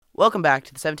Welcome back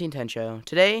to the 1710 show.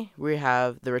 Today we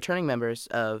have the returning members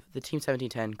of the Team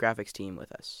 1710 graphics team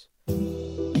with us.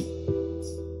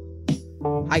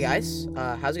 Hi guys,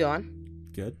 how's it going?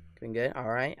 Good. Doing good. All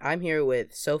right. I'm here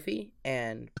with Sophie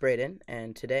and Brayden,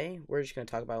 and today we're just going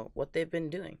to talk about what they've been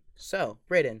doing. So,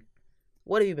 Brayden,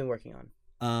 what have you been working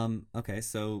on? Okay,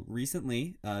 so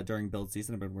recently, during build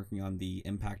season, I've been working on the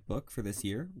Impact book for this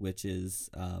year, which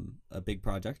is a big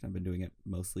project. I've been doing it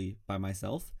mostly by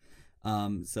myself.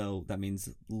 So that means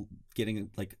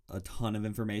getting like a ton of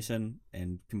information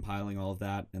and compiling all of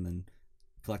that, and then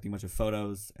collecting a bunch of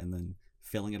photos, and then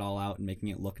filling it all out and making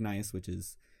it look nice, which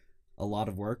is a lot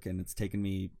of work, and it's taken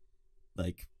me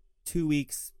like 2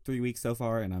 weeks, 3 weeks so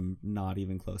far, and I'm not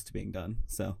even close to being done.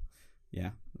 So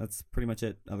yeah, that's pretty much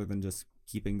it, other than just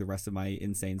keeping the rest of my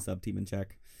insane sub-team in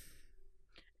check.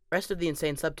 Rest of the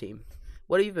insane sub-team,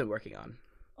 what have you been working on?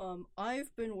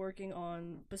 I've been working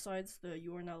on, besides the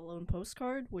You Are Not Alone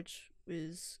postcard, which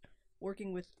is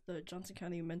working with the Johnson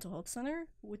County Mental Health Center,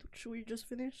 which we just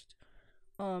finished.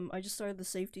 I just started the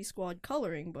Safety Squad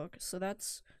coloring book, so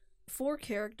that's 4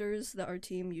 characters that our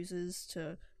team uses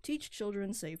to teach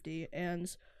children safety,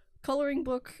 and coloring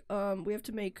book, we have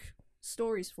to make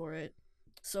stories for it.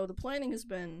 So the planning has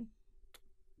been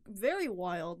very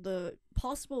wild. The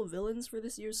possible villains for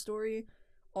this year's story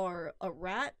are a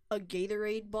rat, a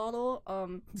Gatorade bottle,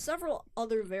 several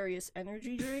other various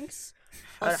energy drinks.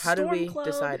 How did we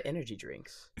decide energy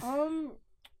drinks?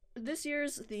 This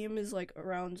year's theme is like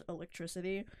around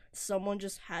electricity. Someone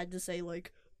just had to say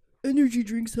like, energy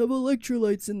drinks have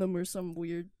electrolytes in them or some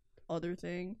weird other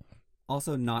thing.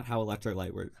 Also, not how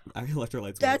electrolytes work.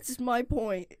 That's my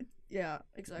point. Yeah,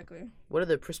 exactly. What are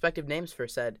the prospective names for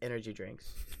said energy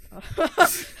drinks?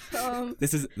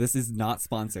 This is not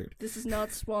sponsored. This is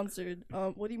not sponsored.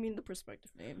 What do you mean the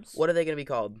prospective names? What are they going to be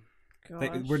called?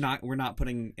 We're not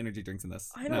putting energy drinks in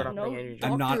this. I don't know.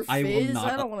 I'm not. I will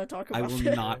not. I don't want to talk about. I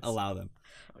will not allow them.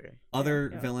 Okay. Other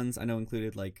villains I know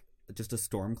included like just a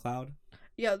storm cloud.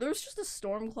 Yeah, there's just a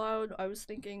storm cloud. I was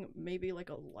thinking maybe like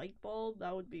a light bulb.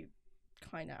 That would be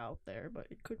kind of out there, but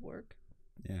it could work.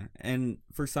 Yeah, and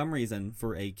for some reason,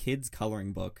 for a kid's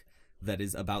coloring book that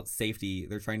is about safety,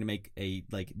 they're trying to make a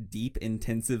like deep,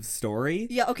 intensive story.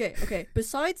 Yeah, okay.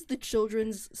 Besides the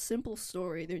children's simple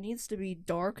story, there needs to be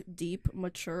dark, deep,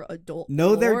 mature adult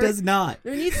lore. There does not.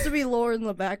 There needs to be lore in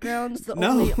the background. The No.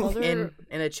 only other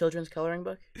in a children's coloring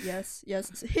book? Yes.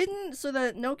 It's hidden so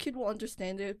that no kid will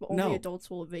understand it, but only adults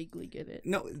will vaguely get it.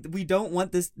 No, we don't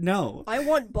want this. No. I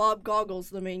want Bob Goggles,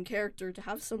 the main character, to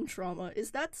have some trauma. Is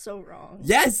that so wrong?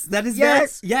 Yes, that is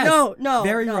yes. yes. No,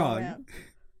 very no, wrong. Man.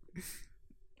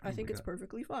 I think it's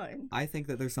perfectly fine. I think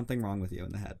that there's something wrong with you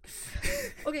in the head.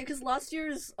 Okay, because last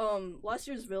year's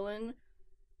villain,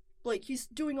 like, he's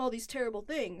doing all these terrible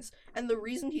things, and the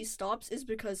reason he stops is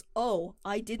because,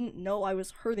 I didn't know I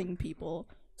was hurting people.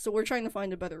 So we're trying to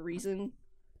find a better reason,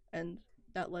 and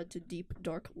that led to deep,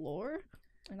 dark lore,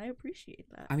 and I appreciate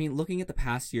that. I mean, looking at the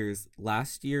past years,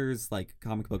 last year's, like,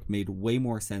 comic book made way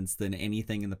more sense than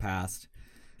anything in the past.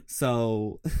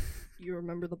 So... You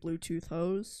remember the Bluetooth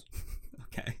hose?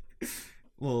 Okay.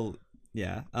 Well,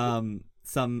 yeah.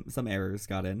 Some errors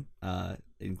got in,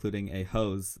 including a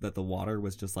hose that the water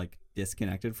was just like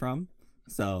disconnected from.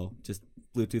 So just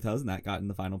Bluetooth hose, and that got in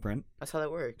the final print. That's how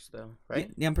that works, though, right?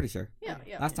 Yeah, I'm pretty sure. Yeah.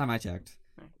 Last time I checked.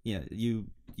 Yeah, you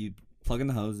plug in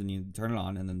the hose and you turn it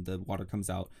on, and then the water comes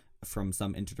out from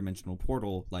some interdimensional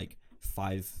portal like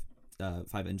 5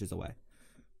 inches away.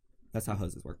 That's how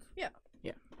hoses work. Yeah,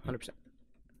 100%.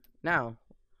 Now,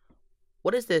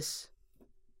 what is this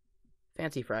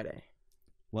Fancy Friday?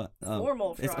 What?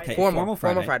 Formal Friday. It's okay. Formal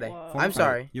Friday. Wow. I'm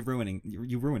sorry. You're ruining.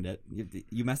 You ruined it.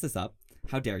 You messed this up.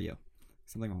 How dare you?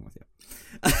 Something wrong with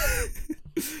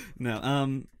you.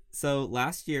 No. So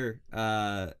last year,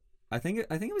 I think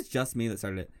it was just me that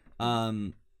started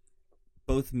it.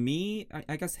 Both me,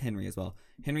 I guess Henry as well.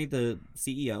 Henry, the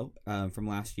CEO, from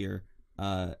last year,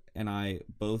 and I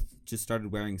both just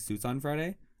started wearing suits on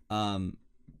Friday.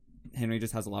 Henry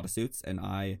just has a lot of suits, and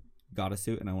I got a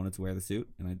suit, and I wanted to wear the suit,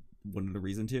 and I wanted a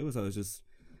reason to, so it was just,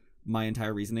 my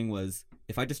entire reasoning was,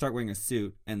 if I just start wearing a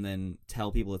suit, and then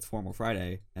tell people it's Formal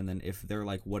Friday, and then if they're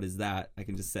like, what is that, I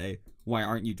can just say, why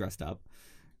aren't you dressed up?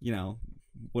 You know,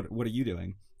 what are you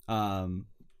doing? Then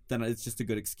it's just a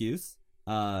good excuse,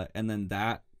 and then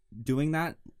doing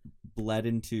that bled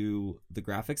into the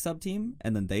graphics sub-team,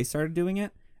 and then they started doing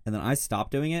it, and then I stopped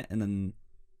doing it, and then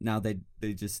now they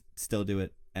just still do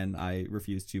it, and I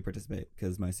refuse to participate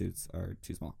because my suits are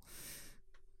too small.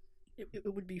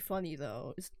 It would be funny,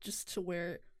 though. It's just to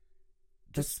wear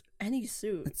any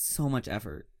suit. It's so much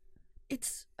effort.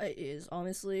 It is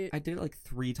honestly I did it like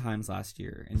 3 times last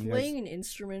year, and playing an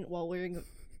instrument while wearing a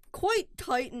quite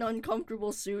tight and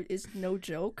uncomfortable suit is no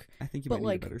joke. I think you but, might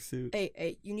like, need a better suit.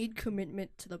 Hey, you need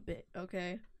commitment to the bit,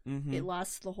 okay? Mm-hmm. It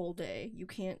lasts the whole day. You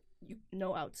can't.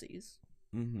 No outsies.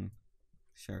 Mm-hmm.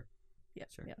 Sure. Yeah.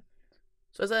 Sure. Yeah.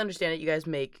 So as I understand it, you guys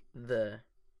make the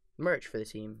merch for the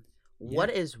team. Yeah. What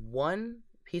is one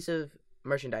piece of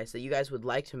merchandise that you guys would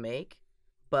like to make,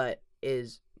 but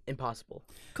is impossible?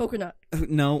 Coconut.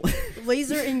 No.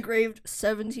 Laser engraved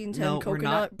 1710 No, we're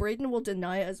coconut. Brayden will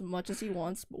deny it as much as he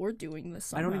wants, but we're doing this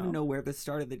somehow. I don't even know where this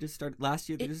started. They just started last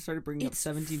year. They just started bringing up It's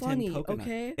 1710 funny, coconut.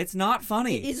 okay? It's not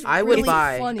funny. It is I really would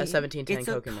buy funny. a 1710 It's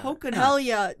coconut. a coconut. Hell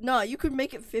yeah. No, you could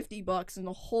make it $50 and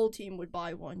the whole team would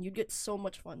buy one. You'd get so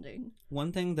much funding.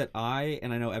 One thing that I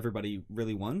know everybody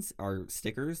really wants are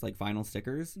stickers, like vinyl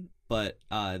stickers, but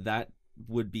that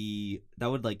would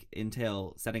like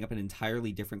entail setting up an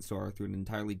entirely different store through an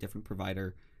entirely different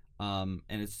provider, and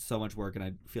it's so much work, and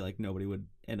I feel like nobody would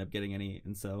end up getting any,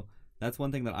 and so that's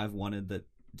one thing that I've wanted that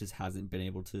just hasn't been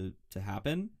able to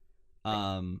happen.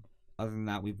 Other than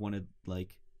that, we've wanted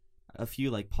like a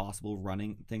few like possible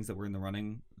running things that were in the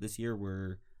running this year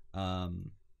were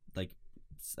like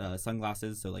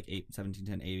sunglasses, so like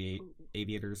 1710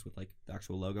 aviators with like the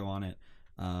actual logo on it.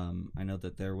 I know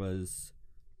that there was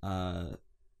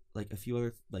like a few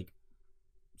other like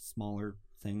smaller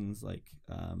things, like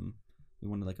we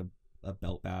wanted like a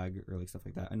belt bag or like stuff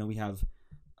like that. I know we have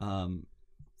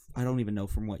I don't even know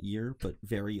from what year, but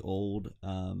very old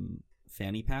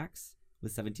fanny packs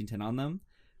with 1710 on them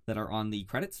that are on the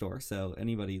credit store. So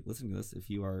anybody listening to this, if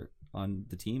you are on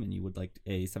the team and you would like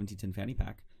a 1710 fanny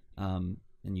pack, and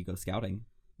you go scouting,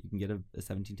 you can get a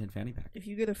 1710 fanny pack. If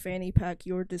you get a fanny pack,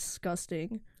 you're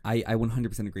disgusting. I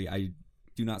 100% agree. I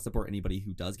do not support anybody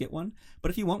who does get one,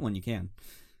 but if you want one, you can.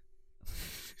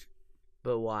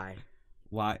 But why?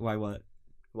 Why what?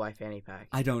 Why fanny pack?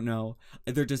 I don't know.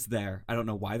 They're just there. I don't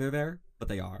know why they're there, but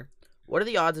they are. What are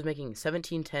the odds of making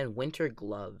 1710 winter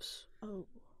gloves? Oh.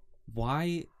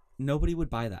 Why nobody would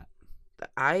buy that?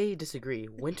 I disagree.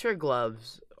 Winter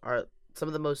gloves are some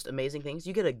of the most amazing things.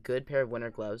 You get a good pair of winter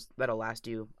gloves that'll last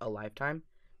you a lifetime,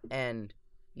 and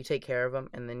you take care of them,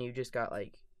 and then you just got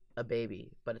like a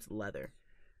baby, but it's leather.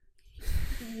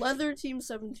 Leather Team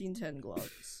 1710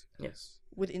 gloves. Yes.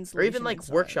 With Or insulation even like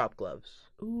inside. workshop gloves.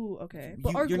 Ooh, okay.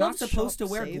 But You're not gloves supposed to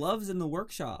shop wear safe? gloves in the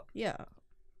workshop. Yeah.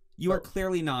 You are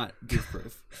clearly not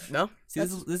goof-proof. No? See,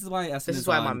 this is why Essen This is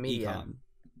why I'm on on media. ecom.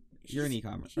 You're in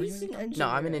ecom. Are you He's in in ecom? engineering. No,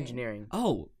 I'm in engineering.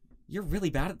 Oh, you're really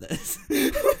bad at this.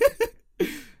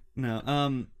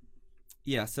 No,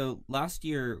 yeah, so last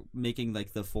year making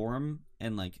like the forum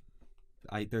and like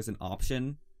there's an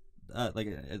option like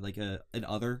an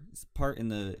other part in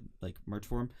the like merch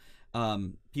forum.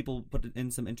 People put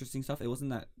in some interesting stuff. It wasn't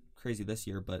that crazy this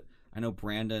year, but I know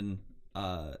Brandon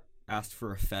asked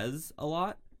for a fez a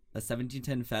lot, a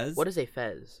 1710 fez. What is a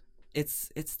fez?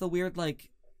 It's the weird like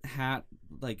hat,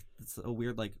 like it's a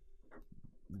weird like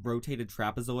rotated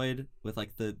trapezoid with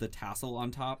like the tassel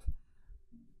on top.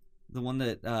 The one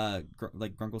that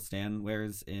like Grunkle Stan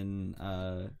wears in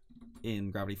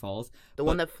Gravity Falls. The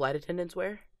one that flight attendants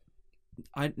wear?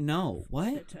 I know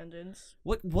what Attendance.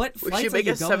 what We flights should are make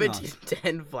you a going on?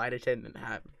 1710 flight attendant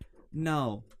hat.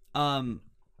 No,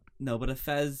 no, but a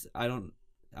fez. I don't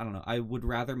know. I would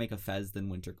rather make a fez than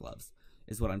winter gloves.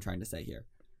 Is what I'm trying to say here.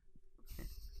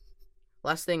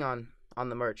 Last thing on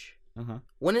the merch. Uh-huh.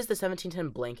 When is the 1710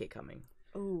 blanket coming?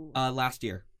 Ooh. Last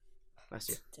year. Last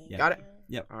year. Yeah. Got it?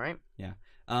 Yep. All right. Yeah.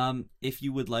 If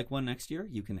you would like one next year,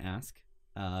 you can ask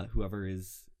whoever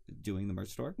is doing the merch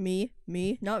store. Me,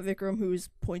 not Vikram, who's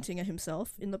pointing at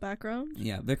himself in the background.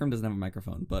 Yeah, Vikram doesn't have a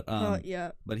microphone, but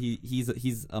Yeah. but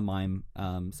he's a mime.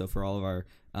 So for all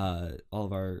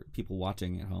of our people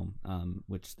watching at home,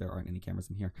 which there aren't any cameras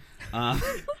in here,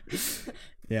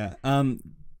 yeah.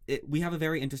 We have a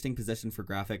very interesting position for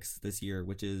graphics this year,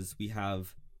 which is we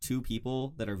have 2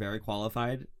 people that are very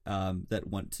qualified that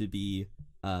want to be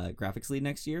graphics lead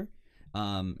next year,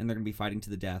 and they're gonna be fighting to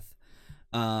the death.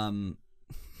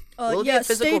 Will it be yeah, a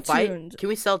physical stay fight? tuned. Can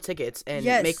we sell tickets and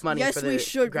yes, make money yes, for the we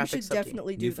should. We graphics should subteam?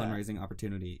 definitely do New that. fundraising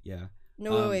opportunity, yeah.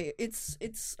 No, wait. It's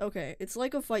okay. It's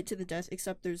like a fight to the death,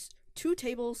 except there's 2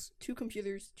 tables, 2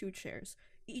 computers, 2 chairs,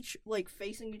 each like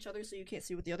facing each other, so you can't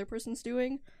see what the other person's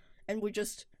doing, and we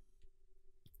just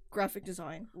graphic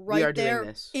design We are right doing there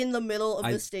this. in the middle of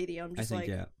I- the stadium. I Just think like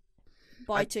yeah.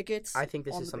 buy tickets. I think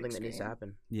this on is the big something that needs to screen.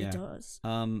 happen. Yeah. It does.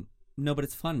 No, but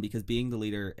it's fun because being the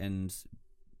leader, and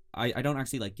I don't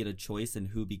actually like get a choice in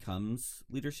who becomes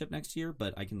leadership next year,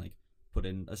 but I can like put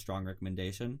in a strong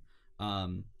recommendation.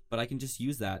 But I can just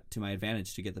use that to my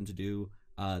advantage to get them to do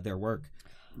their work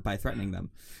by threatening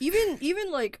them.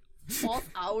 Even like off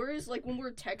hours, like when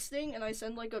we're texting and I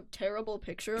send like a terrible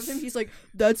picture of him, he's like,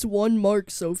 "That's 1 mark,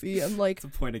 Sophie." I'm like, It's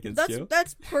a point against you.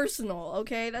 That's personal,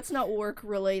 okay? That's not work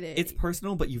related. It's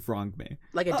personal, but you've wronged me.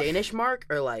 Like a Danish mark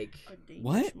or like a Danish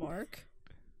What? mark.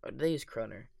 or they use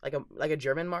kroner. Like a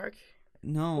German mark.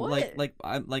 No, What?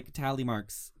 like tally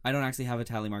marks. I don't actually have a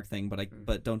tally mark thing,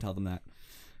 but don't tell them that.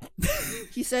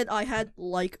 He said I had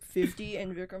like 50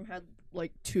 and Vikram had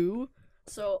like 2.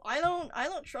 So I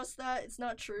don't trust that. It's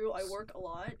not true. I work a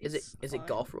lot. Is It's it fine.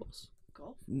 golf rules?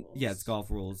 Golf Yeah, it's golf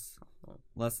rules. Oh.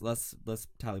 Less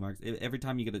tally marks. Every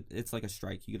time you get it's like a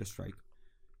strike. You get a strike.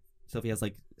 Sophie has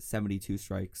like 72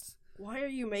 strikes. Why are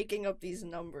you making up these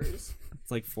numbers? It's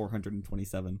like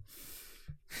 427.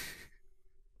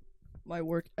 My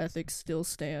work ethic still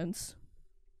stands.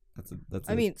 That's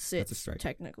I mean, that's a sits strike.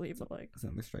 technically, but like, It's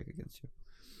another strike against you.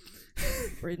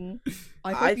 Brayden,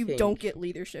 I hope I you think- don't get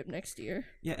leadership next year.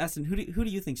 Yeah, Aston, who do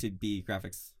you think should be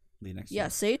graphics lead next Yeah, year?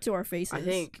 say it to our faces. I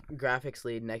think graphics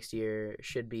lead next year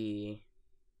should be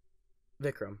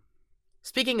Vikram.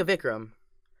 Speaking of Vikram,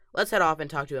 let's head off and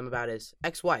talk to him about his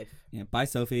ex-wife. Yeah, bye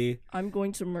Sophie. I'm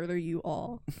going to murder you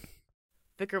all.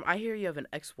 Vikram, I hear you have an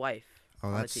ex-wife Oh,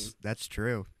 on the team. that's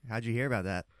true. How'd you hear about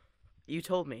that? You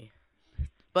told me.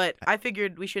 But I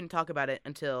figured we shouldn't talk about it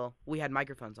until we had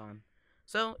microphones on.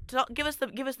 So give us the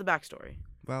backstory.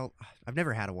 Well, I've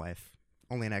never had a wife,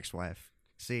 only an ex-wife.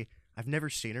 See, I've never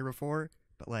seen her before,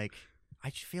 but like, I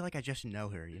feel like I just know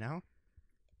her, you know?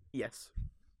 Yes.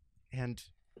 And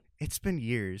it's been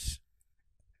years,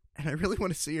 and I really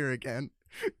want to see her again.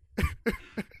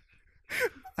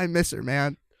 I miss her,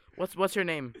 man. What's her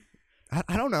name?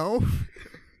 I don't know.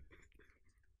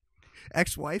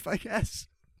 Ex-wife, I guess.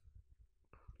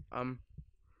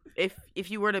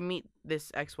 If you were to meet this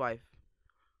ex-wife,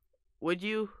 would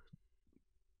you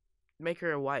make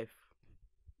her a wife?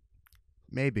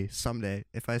 Maybe someday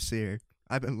if I see her.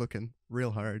 I've been looking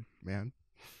real hard, man.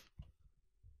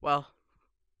 Well,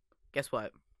 guess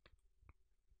what?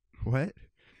 What?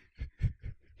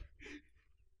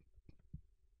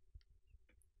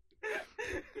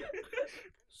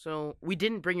 So we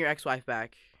didn't bring your ex-wife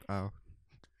back. Oh,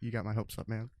 you got my hopes up,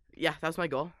 man. Yeah, that was my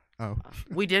goal. Oh.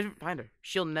 We didn't find her.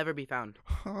 She'll never be found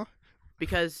Huh?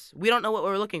 because we don't know what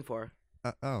we're looking for.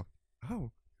 Oh,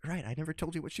 right. I never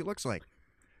told you what she looks like.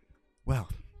 Well,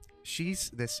 she's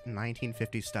this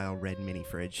 1950s style red mini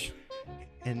fridge,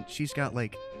 and she's got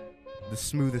like the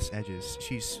smoothest edges.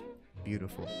 She's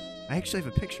beautiful. I actually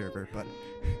have a picture of her, but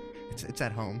it's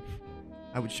at home.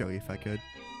 I would show you if I could.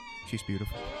 She's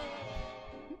beautiful.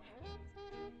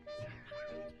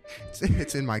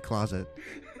 It's in my closet.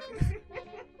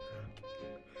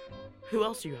 Who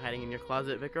else are you hiding in your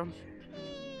closet, Vikram?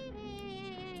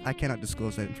 I cannot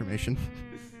disclose that information.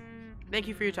 Thank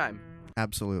you for your time.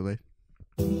 Absolutely.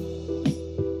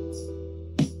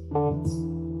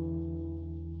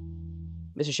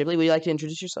 Mr. Shipley, would you like to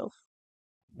introduce yourself?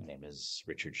 My name is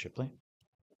Richard Shipley.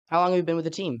 How long have you been with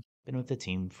the team? Been with the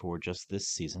team for just this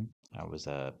season. I was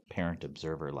a parent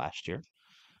observer last year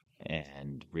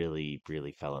and really,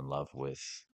 really fell in love with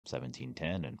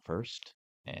 1710 and first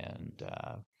and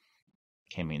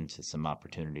came into some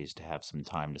opportunities to have some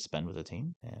time to spend with the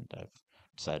team, and I've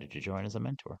decided to join as a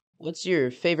mentor. What's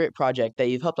your favorite project that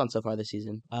you've helped on so far this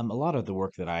season? A lot of the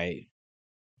work that I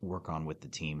work on with the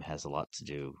team has a lot to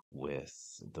do with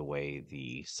the way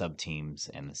the sub-teams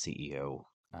and the CEO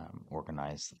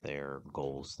organize their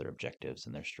goals, their objectives,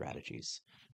 and their strategies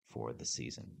for the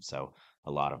season. So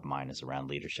a lot of mine is around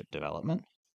leadership development,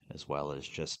 as well as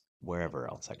just wherever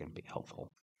else I can be helpful.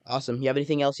 Awesome. You have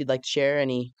anything else you'd like to share?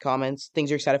 Any comments?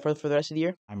 Things you're excited for the rest of the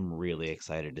year? I'm really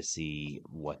excited to see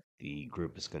what the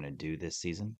group is going to do this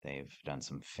season. They've done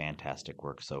some fantastic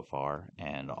work so far,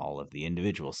 and all of the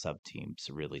individual sub-teams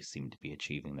really seem to be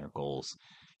achieving their goals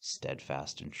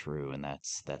steadfast and true, and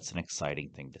that's an exciting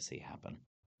thing to see happen.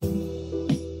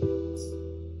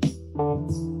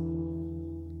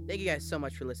 Thank you guys so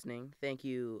much for listening. Thank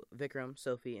you, Vikram,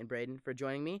 Sophie, and Brayden, for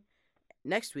joining me.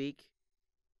 Next week,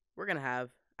 we're going to have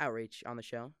Outreach on the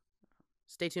show.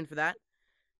 Stay tuned for that.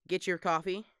 Get your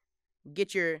coffee.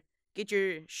 Get your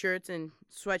shirts and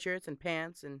sweatshirts and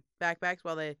pants and backpacks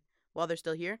while they're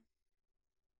still here.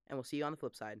 And we'll see you on the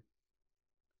flip side.